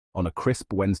On a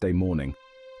crisp Wednesday morning,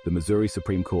 the Missouri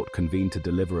Supreme Court convened to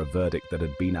deliver a verdict that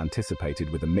had been anticipated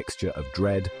with a mixture of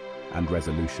dread and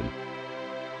resolution.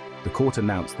 The court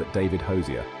announced that David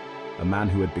Hosier, a man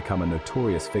who had become a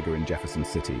notorious figure in Jefferson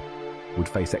City, would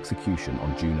face execution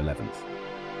on June 11th.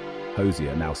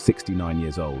 Hosier, now 69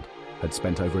 years old, had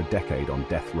spent over a decade on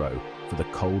death row for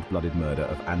the cold-blooded murder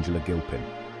of Angela Gilpin,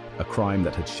 a crime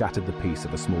that had shattered the peace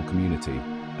of a small community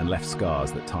and left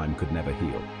scars that time could never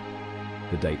heal.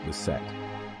 The date was set.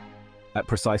 At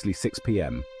precisely 6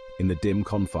 p.m., in the dim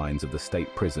confines of the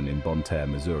state prison in Bonne Terre,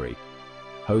 Missouri,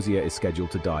 Hosier is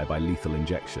scheduled to die by lethal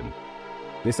injection.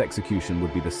 This execution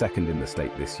would be the second in the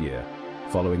state this year,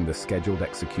 following the scheduled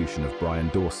execution of Brian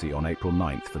Dorsey on April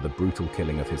 9th for the brutal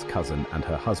killing of his cousin and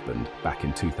her husband back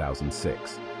in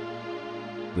 2006.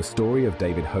 The story of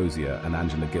David Hosier and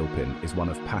Angela Gilpin is one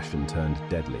of passion turned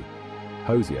deadly.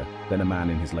 Hosier, then a man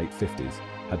in his late 50s,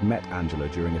 had met Angela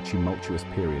during a tumultuous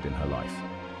period in her life.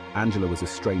 Angela was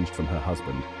estranged from her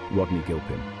husband, Rodney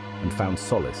Gilpin, and found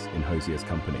solace in Hosier's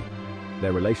company.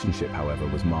 Their relationship, however,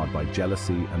 was marred by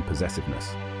jealousy and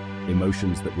possessiveness,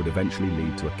 emotions that would eventually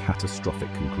lead to a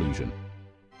catastrophic conclusion.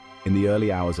 In the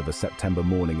early hours of a September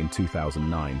morning in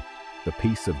 2009, the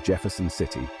peace of Jefferson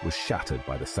City was shattered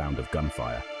by the sound of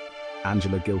gunfire.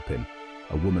 Angela Gilpin,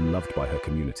 a woman loved by her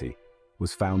community,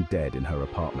 was found dead in her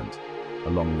apartment,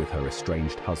 along with her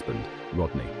estranged husband,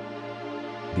 Rodney.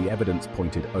 The evidence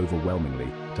pointed overwhelmingly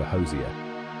to Hosier.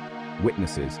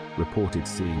 Witnesses reported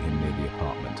seeing him near the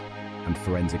apartment, and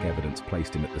forensic evidence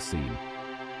placed him at the scene.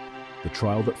 The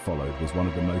trial that followed was one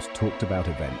of the most talked about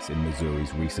events in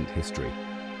Missouri's recent history.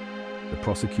 The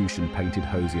prosecution painted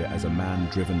Hosier as a man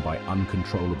driven by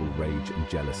uncontrollable rage and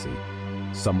jealousy,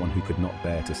 someone who could not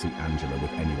bear to see Angela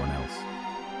with anyone else.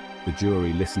 The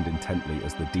jury listened intently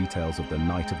as the details of the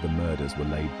night of the murders were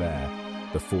laid bare,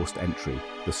 the forced entry,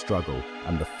 the struggle,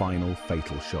 and the final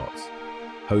fatal shots.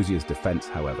 Hosier's defense,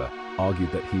 however,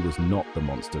 argued that he was not the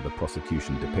monster the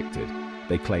prosecution depicted.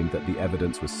 They claimed that the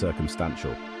evidence was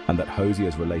circumstantial, and that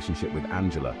Hosier's relationship with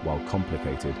Angela, while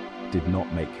complicated, did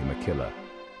not make him a killer.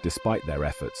 Despite their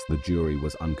efforts, the jury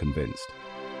was unconvinced.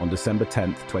 On December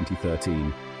 10,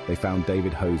 2013, they found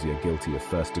David Hosier guilty of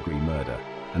first-degree murder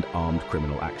and armed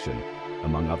criminal action,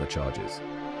 among other charges.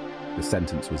 The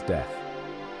sentence was death.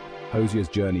 Hosier's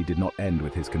journey did not end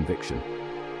with his conviction.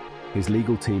 His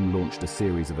legal team launched a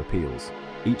series of appeals,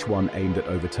 each one aimed at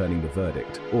overturning the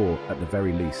verdict, or, at the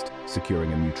very least,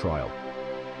 securing a new trial.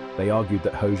 They argued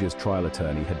that Hosier's trial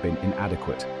attorney had been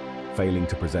inadequate, failing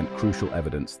to present crucial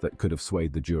evidence that could have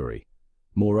swayed the jury.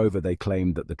 Moreover, they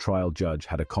claimed that the trial judge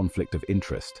had a conflict of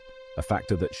interest, a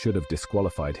factor that should have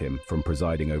disqualified him from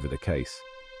presiding over the case.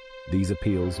 These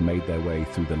appeals made their way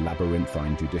through the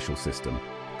labyrinthine judicial system,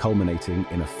 culminating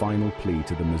in a final plea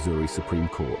to the Missouri Supreme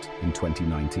Court in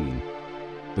 2019.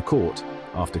 The court,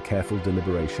 after careful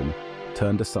deliberation,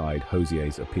 turned aside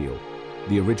Hosier's appeal.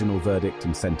 The original verdict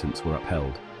and sentence were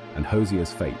upheld, and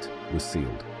Hosier's fate was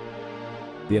sealed.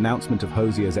 The announcement of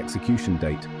Hosier's execution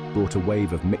date brought a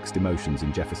wave of mixed emotions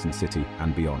in Jefferson City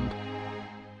and beyond.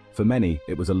 For many,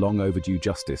 it was a long overdue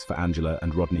justice for Angela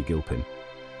and Rodney Gilpin.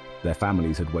 Their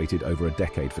families had waited over a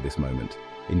decade for this moment,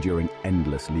 enduring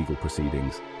endless legal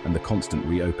proceedings and the constant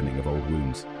reopening of old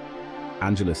wounds.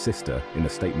 Angela's sister, in a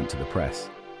statement to the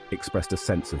press, expressed a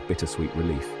sense of bittersweet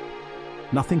relief.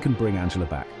 "Nothing can bring Angela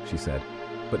back," she said,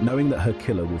 "but knowing that her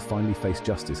killer will finally face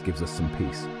justice gives us some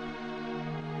peace."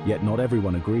 Yet not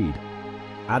everyone agreed.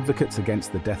 Advocates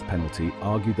against the death penalty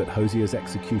argued that Hosier's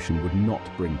execution would not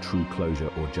bring true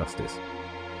closure or justice.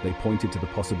 They pointed to the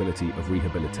possibility of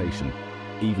rehabilitation,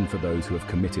 even for those who have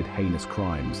committed heinous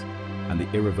crimes, and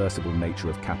the irreversible nature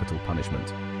of capital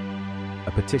punishment.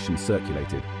 A petition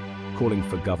circulated, calling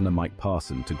for Governor Mike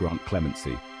Parson to grant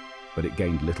clemency, but it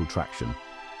gained little traction.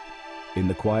 In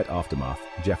the quiet aftermath,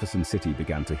 Jefferson City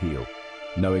began to heal,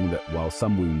 knowing that while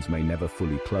some wounds may never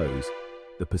fully close,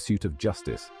 the pursuit of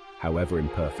justice, however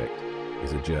imperfect,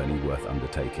 is a journey worth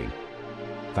undertaking.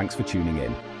 Thanks for tuning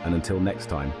in, and until next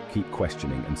time, keep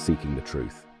questioning and seeking the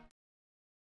truth.